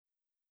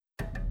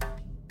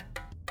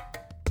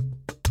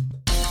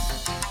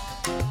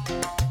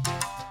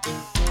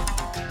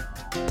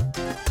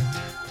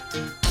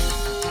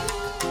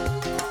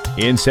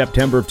In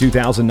September of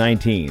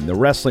 2019, the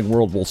wrestling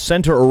world will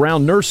center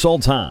around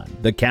Nur-Sultan,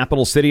 the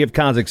capital city of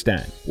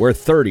Kazakhstan, where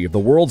 30 of the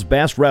world's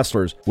best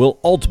wrestlers will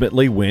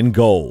ultimately win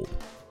gold.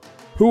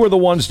 Who are the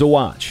ones to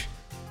watch?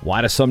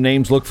 Why do some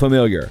names look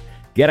familiar?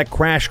 Get a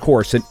crash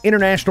course in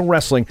international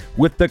wrestling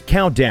with the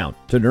Countdown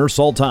to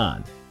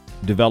Nur-Sultan.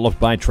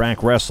 Developed by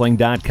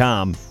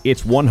TrackWrestling.com,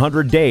 it's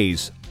 100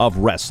 days of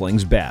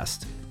wrestling's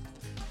best.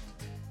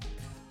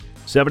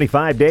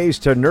 75 days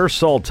to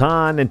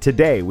Nur-Sultan, and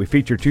today we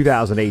feature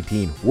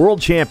 2018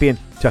 World Champion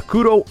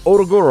Takuto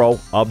Otoguro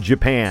of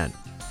Japan.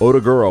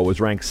 Otoguro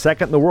was ranked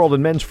second in the world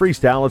in men's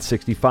freestyle at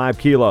 65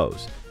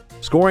 kilos.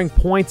 Scoring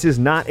points is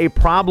not a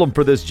problem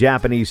for this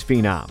Japanese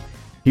phenom.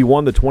 He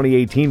won the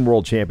 2018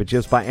 World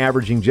Championships by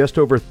averaging just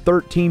over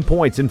 13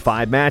 points in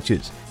 5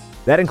 matches.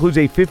 That includes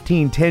a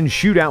 15-10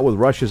 shootout with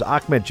Russia's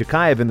Akhmed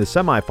Chikayev in the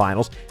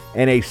semifinals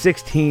and a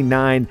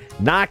 16-9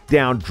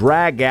 knockdown,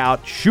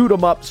 drag-out,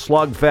 shoot-'em-up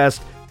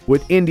slugfest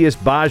with India's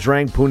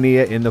Bajrang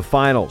Punia in the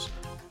finals.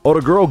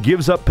 Otoguro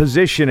gives up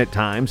position at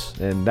times,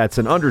 and that's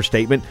an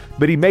understatement,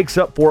 but he makes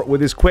up for it with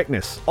his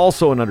quickness,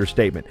 also an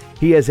understatement.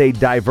 He has a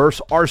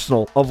diverse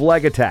arsenal of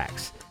leg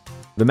attacks.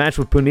 The match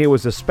with Punia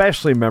was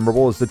especially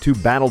memorable as the two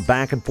battled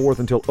back and forth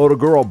until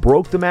Otoguro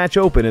broke the match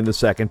open in the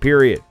second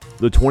period.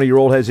 The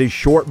 20-year-old has a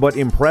short but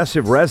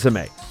impressive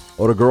resume.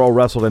 Otoguro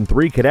wrestled in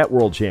 3 Cadet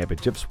World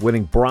Championships,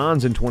 winning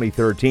bronze in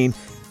 2013.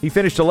 He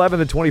finished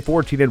 11th in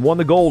 2014 and won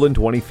the gold in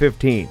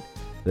 2015.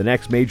 The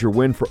next major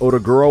win for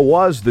Otoguro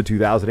was the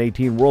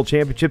 2018 World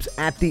Championships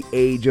at the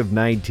age of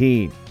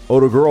 19.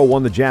 Otoguro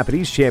won the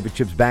Japanese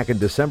Championships back in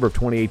December of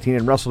 2018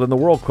 and wrestled in the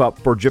World Cup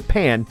for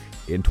Japan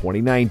in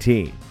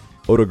 2019.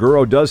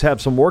 Otoguro does have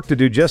some work to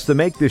do just to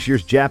make this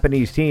year's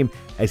Japanese team,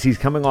 as he's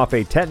coming off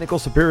a technical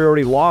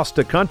superiority loss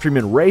to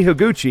countryman Rei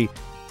Higuchi,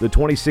 the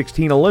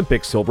 2016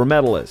 Olympic silver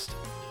medalist.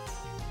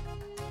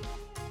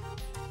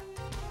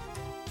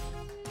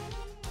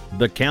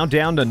 The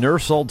Countdown to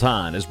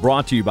Nur-Sultan is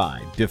brought to you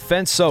by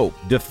Defense Soap.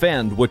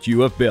 Defend what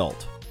you have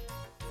built.